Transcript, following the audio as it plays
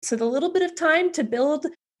So the little bit of time to build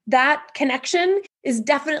that connection is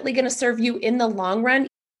definitely going to serve you in the long run.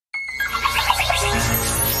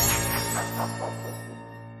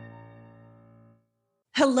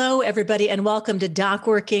 Hello, everybody, and welcome to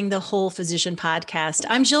DocWorking, the Whole Physician Podcast.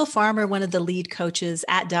 I'm Jill Farmer, one of the lead coaches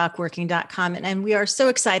at DocWorking.com, and we are so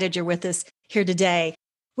excited you're with us here today.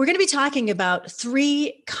 We're going to be talking about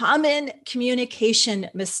 3 common communication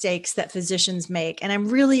mistakes that physicians make, and I'm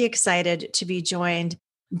really excited to be joined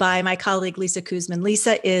by my colleague, Lisa Kuzman.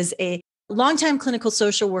 Lisa is a longtime clinical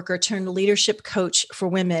social worker turned leadership coach for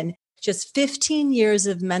women. Just 15 years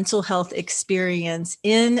of mental health experience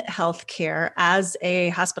in healthcare as a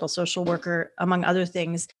hospital social worker, among other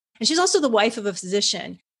things. And she's also the wife of a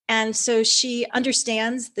physician. And so she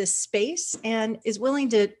understands this space and is willing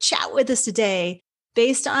to chat with us today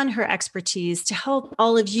based on her expertise to help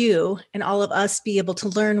all of you and all of us be able to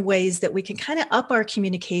learn ways that we can kind of up our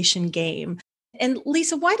communication game. And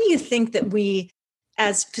Lisa, why do you think that we,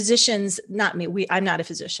 as physicians, not me, I'm not a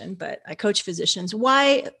physician, but I coach physicians,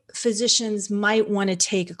 why physicians might want to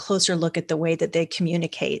take a closer look at the way that they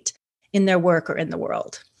communicate in their work or in the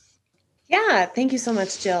world? Yeah, thank you so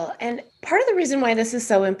much, Jill. And part of the reason why this is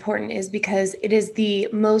so important is because it is the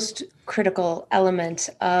most critical element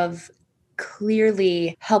of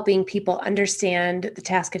clearly helping people understand the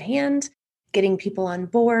task at hand, getting people on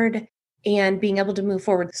board, and being able to move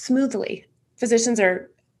forward smoothly. Physicians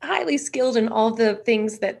are highly skilled in all the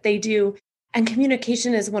things that they do. And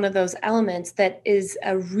communication is one of those elements that is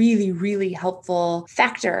a really, really helpful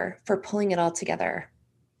factor for pulling it all together.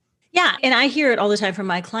 Yeah. And I hear it all the time from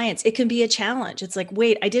my clients. It can be a challenge. It's like,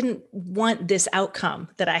 wait, I didn't want this outcome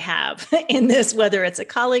that I have in this, whether it's a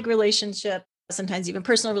colleague relationship, sometimes even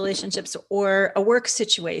personal relationships or a work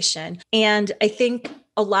situation. And I think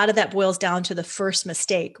a lot of that boils down to the first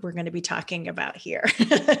mistake we're going to be talking about here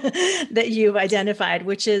that you've identified,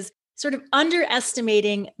 which is sort of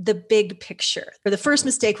underestimating the big picture. Or the first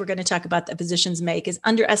mistake we're going to talk about that physicians make is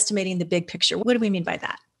underestimating the big picture. What do we mean by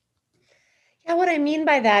that? Yeah, what I mean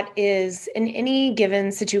by that is in any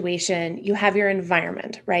given situation, you have your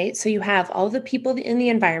environment, right? So you have all the people in the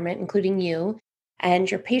environment, including you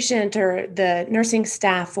and your patient or the nursing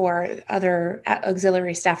staff or other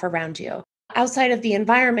auxiliary staff around you. Outside of the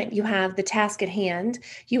environment, you have the task at hand.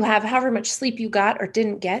 You have however much sleep you got or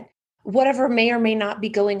didn't get, whatever may or may not be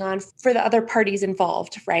going on for the other parties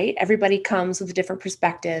involved, right? Everybody comes with a different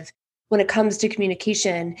perspective when it comes to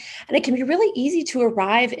communication. And it can be really easy to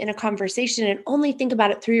arrive in a conversation and only think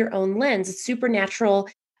about it through your own lens. It's supernatural.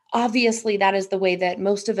 Obviously, that is the way that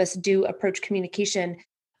most of us do approach communication.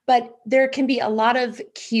 But there can be a lot of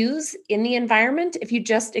cues in the environment if you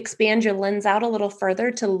just expand your lens out a little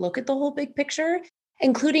further to look at the whole big picture,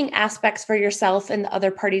 including aspects for yourself and the other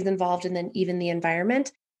parties involved, and then even the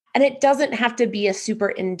environment. And it doesn't have to be a super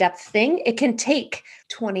in-depth thing. It can take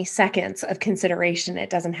 20 seconds of consideration. It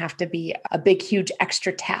doesn't have to be a big, huge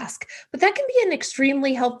extra task. But that can be an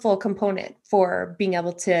extremely helpful component for being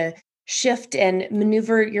able to shift and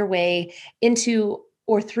maneuver your way into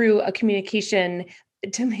or through a communication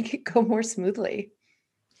to make it go more smoothly.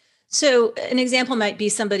 So an example might be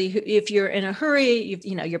somebody who, if you're in a hurry,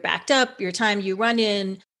 you're backed up, your time, you run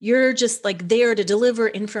in, you're just like there to deliver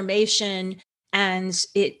information, and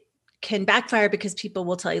it can backfire because people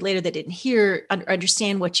will tell you later they didn't hear or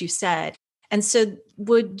understand what you said. And so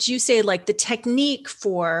would you say like the technique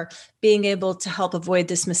for being able to help avoid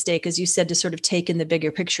this mistake, as you said, to sort of take in the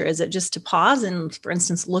bigger picture, is it just to pause and, for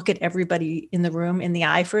instance, look at everybody in the room in the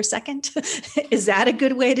eye for a second? Is that a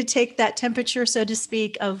good way to take that temperature, so to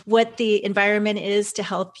speak, of what the environment is to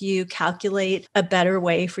help you calculate a better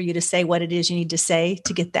way for you to say what it is you need to say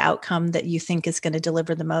to get the outcome that you think is going to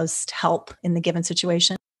deliver the most help in the given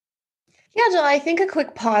situation? Yeah, Jill, I think a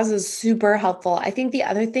quick pause is super helpful. I think the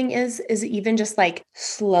other thing is even just like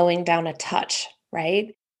slowing down a touch,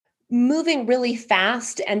 right? Moving really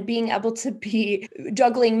fast and being able to be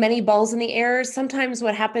juggling many balls in the air. Sometimes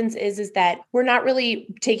what happens is that we're not really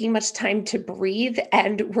taking much time to breathe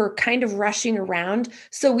and we're kind of rushing around.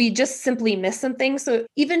 So we just simply miss something. So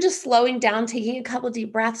even just slowing down, taking a couple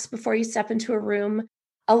deep breaths before you step into a room,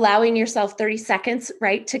 allowing yourself 30 seconds,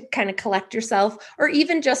 right, to kind of collect yourself, or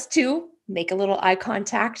even just to make a little eye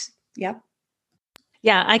contact. Yep.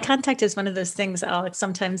 Yeah, eye contact is one of those things I'll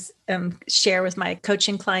sometimes share with my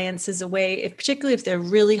coaching clients as a way, particularly if they're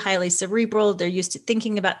really highly cerebral, they're used to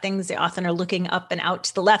thinking about things, they often are looking up and out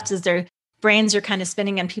to the left as their brains are kind of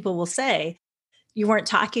spinning, and people will say, you weren't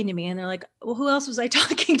talking to me. And they're like, well, who else was I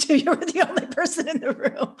talking to? You were the only person in the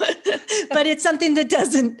room. But it's something that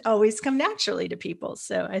doesn't always come naturally to people.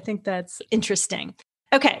 So I think that's interesting.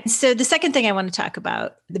 Okay. So the second thing I want to talk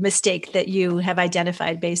about, the mistake that you have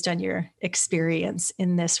identified based on your experience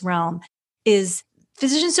in this realm, is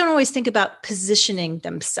physicians don't always think about positioning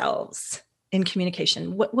themselves in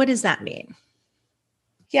communication. What does that mean?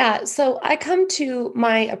 Yeah, so I come to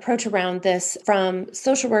my approach around this from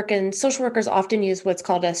social work, and social workers often use what's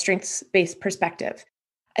called a strengths-based perspective.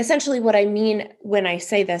 Essentially, what I mean when I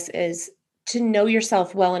say this is to know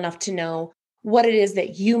yourself well enough to know what it is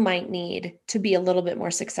that you might need to be a little bit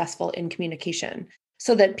more successful in communication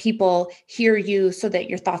so that people hear you, so that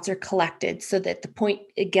your thoughts are collected, so that the point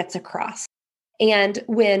it gets across. And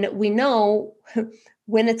when we know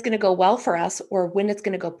when it's going to go well for us or when it's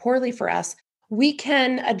going to go poorly for us, we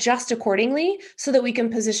can adjust accordingly so that we can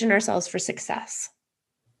position ourselves for success.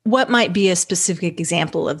 What might be a specific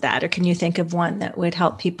example of that? Or can you think of one that would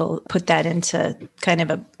help people put that into kind of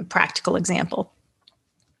a practical example?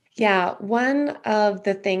 Yeah, one of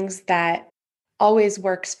the things that always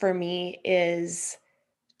works for me is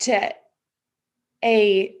to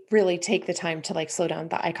really take the time to like slow down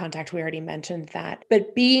the eye contact. We already mentioned that,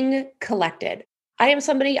 but being collected. I am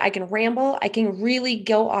somebody I can ramble, I can really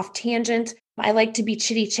go off tangent. I like to be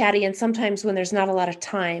chitty chatty. And sometimes when there's not a lot of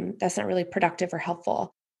time, that's not really productive or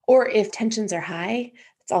helpful. Or if tensions are high,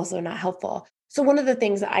 it's also not helpful. So, one of the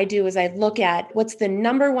things that I do is I look at what's the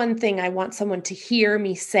number one thing I want someone to hear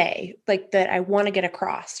me say, like that I want to get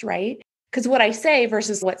across, right? Because what I say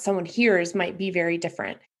versus what someone hears might be very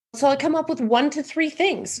different. So I come up with 1 to 3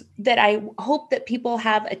 things that I hope that people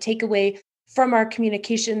have a takeaway from our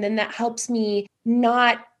communication. Then that helps me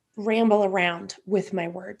not ramble around with my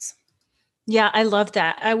words. Yeah, I love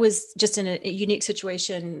that. I was just in a unique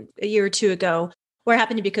situation a year or two ago where I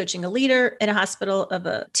happened to be coaching a leader in a hospital of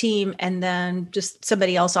a team and then just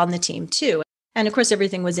somebody else on the team too. And of course,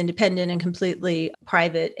 everything was independent and completely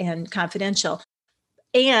private and confidential.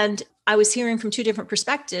 And I was hearing from two different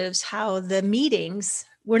perspectives how the meetings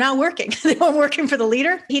were not working. They weren't working for the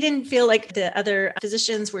leader. He didn't feel like the other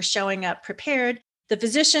physicians were showing up prepared. The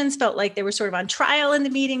physicians felt like they were sort of on trial in the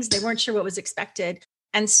meetings. They weren't sure what was expected.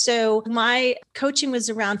 And so my coaching was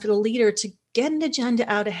around for the leader to get an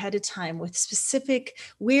agenda out ahead of time with specific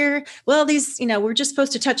we're just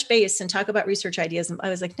supposed to touch base and talk about research ideas. And I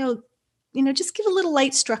was like, no, just give a little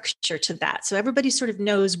light structure to that. So everybody sort of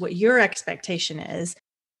knows what your expectation is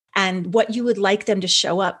and what you would like them to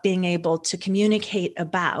show up being able to communicate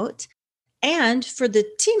about. And for the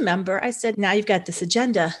team member, I said, now you've got this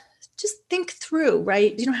agenda, just think through,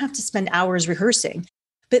 right? You don't have to spend hours rehearsing,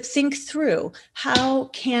 but think through, how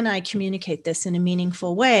can I communicate this in a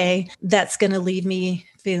meaningful way that's going to leave me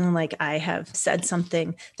feeling like I have said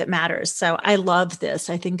something that matters. So I love this.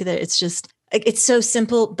 I think that it's so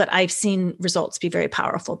simple, but I've seen results be very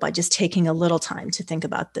powerful by just taking a little time to think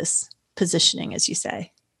about this positioning, as you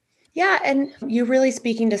say. Yeah, and you're really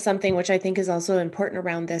speaking to something which I think is also important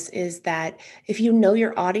around this is that if you know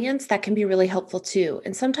your audience, that can be really helpful too.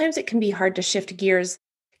 And sometimes it can be hard to shift gears,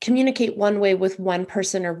 communicate one way with one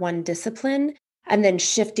person or one discipline, and then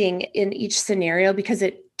shifting in each scenario because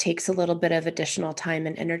it takes a little bit of additional time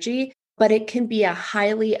and energy. But it can be a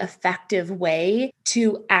highly effective way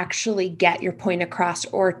to actually get your point across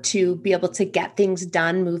or to be able to get things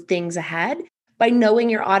done, move things ahead by knowing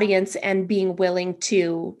your audience and being willing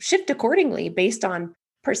to shift accordingly based on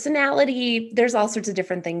personality. There's all sorts of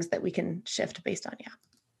different things that we can shift based on. Yeah.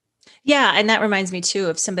 Yeah. And that reminds me too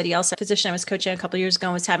of somebody else, a physician I was coaching a couple of years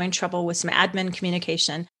ago was having trouble with some admin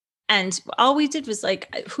communication. And all we did was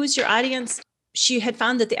like, who's your audience? She had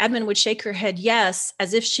found that the admin would shake her head yes,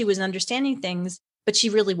 as if she was understanding things, but she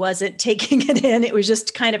really wasn't taking it in. It was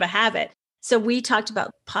just kind of a habit. So we talked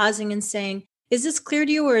about pausing and saying, is this clear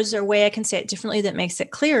to you, or is there a way I can say it differently that makes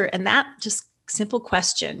it clear? And that just simple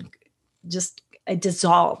question just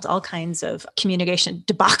dissolved all kinds of communication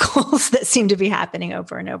debacles that seem to be happening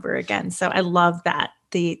over and over again. So I love that,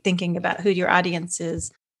 the thinking about who your audience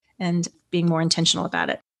is and being more intentional about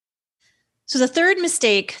it. So the third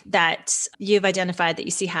mistake that you've identified that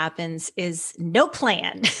you see happens is no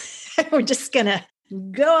plan. We're just going to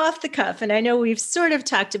go off the cuff. And I know we've sort of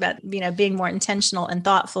talked about, being more intentional and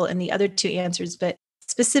thoughtful in the other two answers, but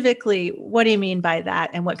specifically, what do you mean by that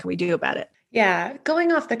and what can we do about it? Yeah,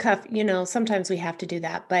 going off the cuff, sometimes we have to do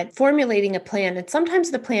that, but formulating a plan, and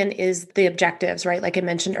sometimes the plan is the objectives, right? Like I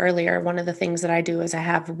mentioned earlier, one of the things that I do is I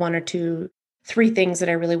have 1 or 2, 3 things that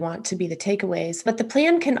I really want to be the takeaways, but the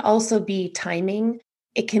plan can also be timing.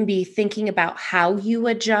 It can be thinking about how you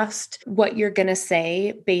adjust what you're going to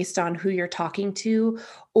say based on who you're talking to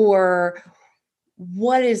or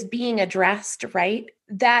what is being addressed, right?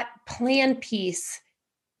 That plan piece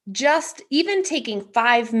just even taking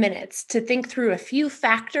 5 minutes to think through a few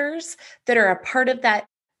factors that are a part of that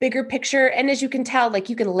bigger picture. And as you can tell, like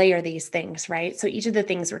you can layer these things, right? So each of the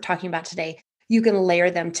things we're talking about today, you can layer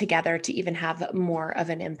them together to even have more of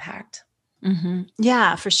an impact. Mm-hmm.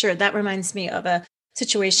 Yeah, for sure. That reminds me of a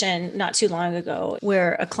situation not too long ago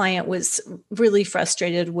where a client was really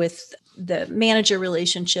frustrated with the manager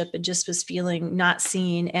relationship and just was feeling not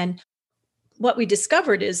seen. And what we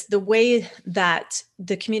discovered is the way that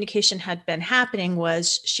the communication had been happening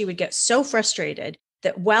was she would get so frustrated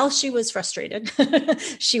that while she was frustrated,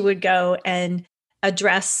 she would go and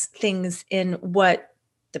address things in what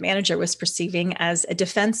the manager was perceiving as a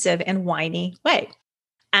defensive and whiny way.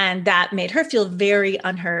 And that made her feel very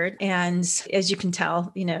unheard. And as you can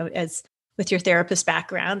tell, as with your therapist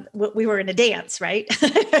background, we were in a dance, right?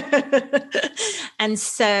 And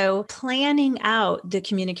so planning out the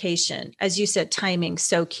communication, as you said, timing,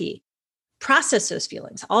 so key. Process those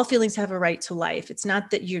feelings. All feelings have a right to life. It's not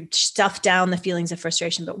that you stuff down the feelings of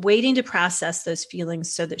frustration, but waiting to process those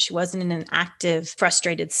feelings so that she wasn't in an active,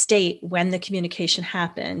 frustrated state when the communication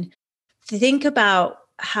happened. Think about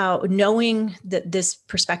how knowing that this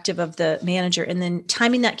perspective of the manager and then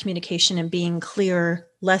timing that communication and being clear,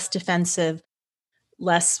 less defensive,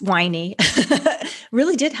 less whiny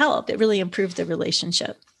really did help. It really improved the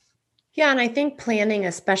relationship. Yeah. And I think planning,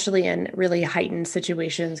 especially in really heightened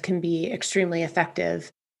situations, can be extremely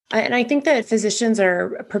effective. And I think that physicians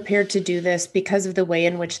are prepared to do this because of the way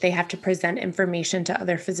in which they have to present information to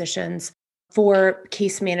other physicians for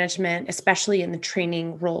case management, especially in the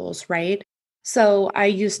training roles, right? So I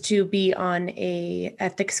used to be on a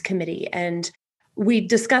ethics committee and we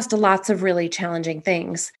discussed lots of really challenging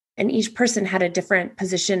things. And each person had a different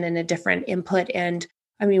position and a different input. And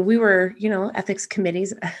I mean, we were, ethics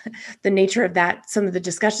committees, the nature of that, some of the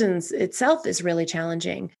discussions itself is really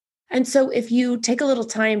challenging. And so if you take a little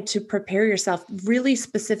time to prepare yourself really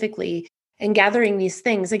specifically and gathering these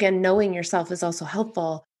things, again, knowing yourself is also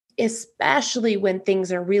helpful, especially when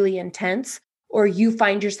things are really intense or you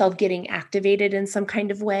find yourself getting activated in some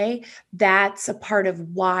kind of way. That's a part of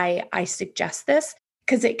why I suggest this,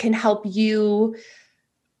 because it can help you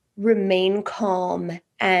remain calm,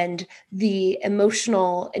 and the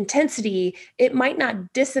emotional intensity, it might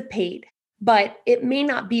not dissipate, but it may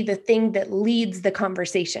not be the thing that leads the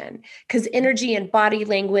conversation, because energy and body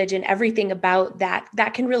language and everything about that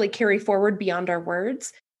can really carry forward beyond our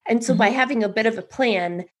words. And so by having a bit of a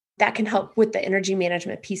plan, that can help with the energy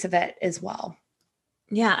management piece of it as well.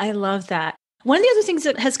 Yeah, I love that. One of the other things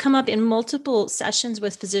that has come up in multiple sessions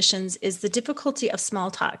with physicians is the difficulty of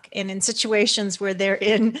small talk and in situations where they're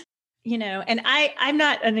in, and I'm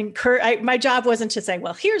not my job wasn't to say,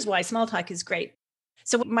 well, here's why small talk is great.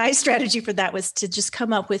 So my strategy for that was to just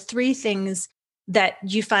come up with 3 things that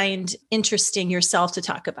you find interesting yourself to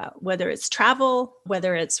talk about, whether it's travel,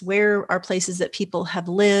 whether it's where are places that people have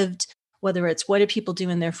lived, whether it's what do people do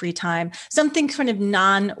in their free time, something kind of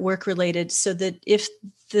non-work related, so that if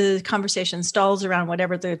the conversation stalls around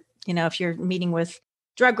whatever if you're meeting with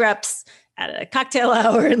drug reps at a cocktail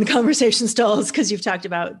hour and the conversation stalls because you've talked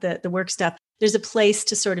about the work stuff, there's a place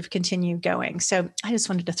to sort of continue going. So I just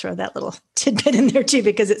wanted to throw that little tidbit in there too,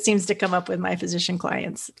 because it seems to come up with my physician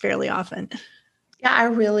clients fairly often. Yeah, I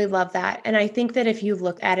really love that. And I think that if you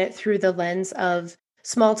look at it through the lens of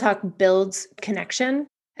small talk builds connection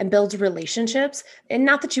and builds relationships, and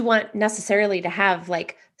not that you want necessarily to have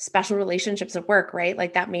like special relationships at work, right?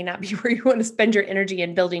 Like that may not be where you want to spend your energy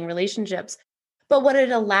in building relationships. But what it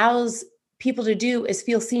allows people to do is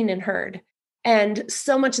feel seen and heard. And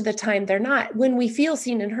so much of the time they're not. When we feel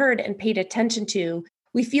seen and heard and paid attention to,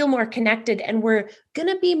 we feel more connected and we're going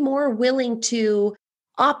to be more willing to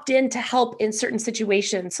opt in to help in certain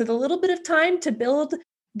situations. So the little bit of time to build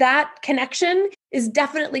that connection is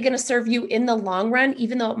definitely going to serve you in the long run,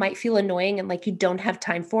 even though it might feel annoying and like you don't have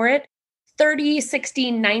time for it. 30,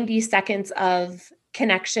 60, 90 seconds of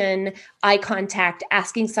connection, eye contact,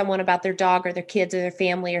 asking someone about their dog or their kids or their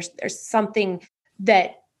family or something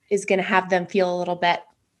that is going to have them feel a little bit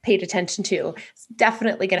paid attention to. It's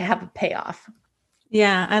definitely going to have a payoff.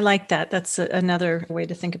 Yeah, I like that. That's another way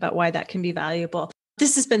to think about why that can be valuable.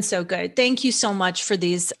 This has been so good. Thank you so much for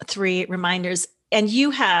these 3 reminders. And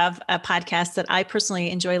you have a podcast that I personally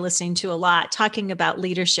enjoy listening to a lot, talking about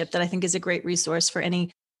leadership, that I think is a great resource for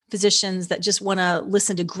any physicians that just want to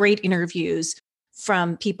listen to great interviews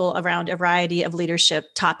from people around a variety of leadership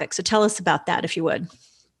topics. So tell us about that, if you would.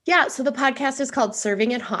 Yeah, so the podcast is called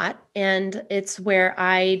Serving It Hot, and it's where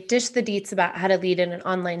I dish the deets about how to lead in an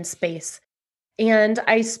online space. And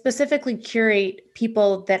I specifically curate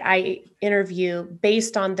people that I interview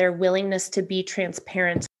based on their willingness to be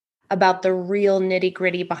transparent about the real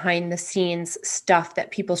nitty-gritty behind the scenes stuff that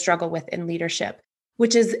people struggle with in leadership,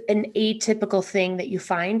 which is an atypical thing that you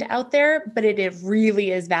find out there, but it really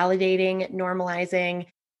is validating, normalizing.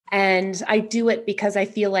 And I do it because I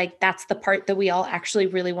feel like that's the part that we all actually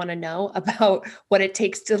really want to know about what it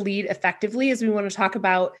takes to lead effectively, is we want to talk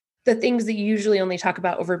about the things that you usually only talk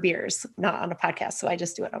about over beers, not on a podcast. So I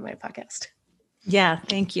just do it on my podcast. Yeah,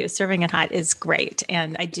 thank you. Serving it hot is great.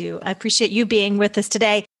 And I appreciate you being with us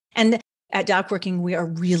today. And at DocWorking, we are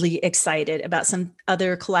really excited about some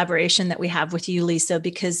other collaboration that we have with you, Lisa,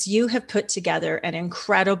 because you have put together an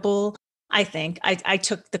incredible, I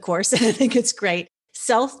took the course and I think it's great,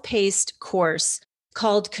 self-paced course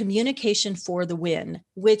called Communication for the Win,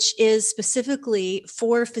 which is specifically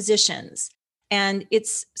for physicians. And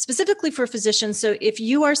it's specifically for physicians. So if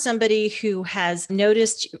you are somebody who has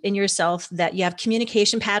noticed in yourself that you have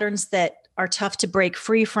communication patterns that are tough to break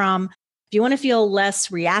free from, if you want to feel less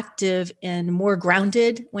reactive and more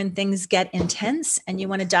grounded when things get intense, and you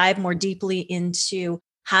want to dive more deeply into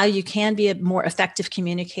how you can be a more effective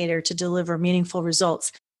communicator to deliver meaningful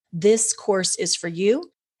results, this course is for you.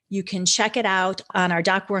 You can check it out on our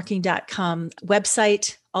docworking.com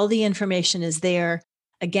website. All the information is there.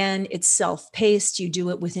 Again, it's self-paced. You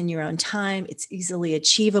do it within your own time. It's easily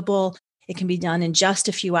achievable. It can be done in just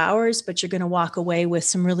a few hours, but you're going to walk away with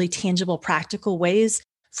some really tangible, practical ways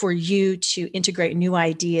for you to integrate new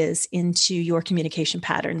ideas into your communication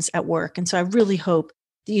patterns at work. And so I really hope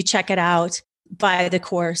that you check it out, buy the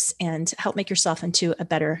course, and help make yourself into a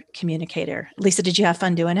better communicator. Lisa, did you have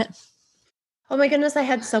fun doing it? Oh my goodness, I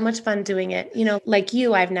had so much fun doing it. Like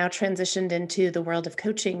you, I've now transitioned into the world of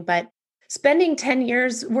coaching, but spending 10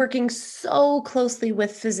 years working so closely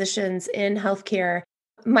with physicians in healthcare.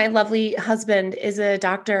 My lovely husband is a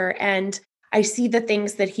doctor, and I see the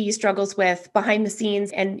things that he struggles with behind the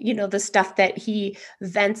scenes and, the stuff that he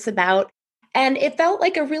vents about. And it felt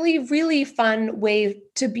like a really, really fun way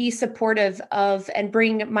to be supportive of and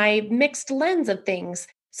bring my mixed lens of things.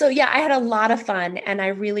 So yeah, I had a lot of fun. And I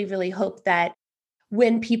really, really hope that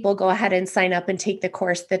when people go ahead and sign up and take the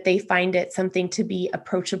course, that they find it something to be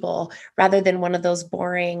approachable rather than one of those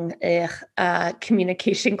boring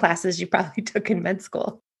communication classes you probably took in med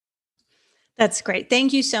school. That's great.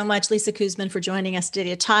 Thank you so much, Lisa Kuzman, for joining us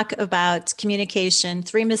today to talk about communication,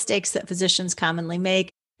 3 mistakes that physicians commonly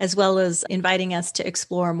make, as well as inviting us to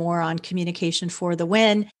explore more on communication for the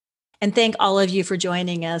win. And thank all of you for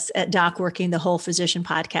joining us at DocWorking, the Whole Physician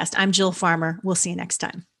Podcast. I'm Jill Farmer. We'll see you next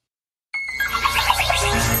time.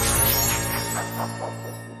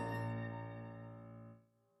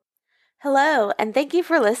 Hello, and thank you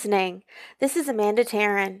for listening. This is Amanda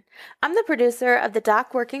Taryn. I'm the producer of the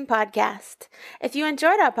DocWorking podcast. If you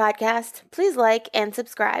enjoyed our podcast, please like and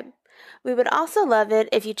subscribe. We would also love it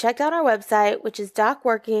if you checked out our website, which is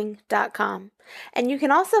docworking.com. And you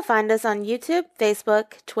can also find us on YouTube,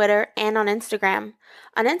 Facebook, Twitter, and on Instagram.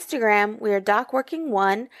 On Instagram, we are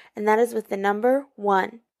DocWorking1, and that is with the number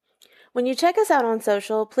 1. When you check us out on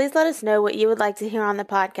social, please let us know what you would like to hear on the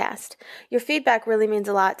podcast. Your feedback really means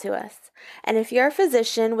a lot to us. And if you're a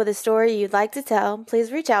physician with a story you'd like to tell,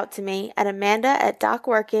 please reach out to me at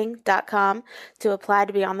amanda@docworking.com to apply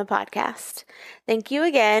to be on the podcast. Thank you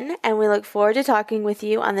again, and we look forward to talking with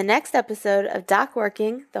you on the next episode of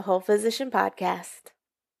DocWorking, the Whole Physician Podcast.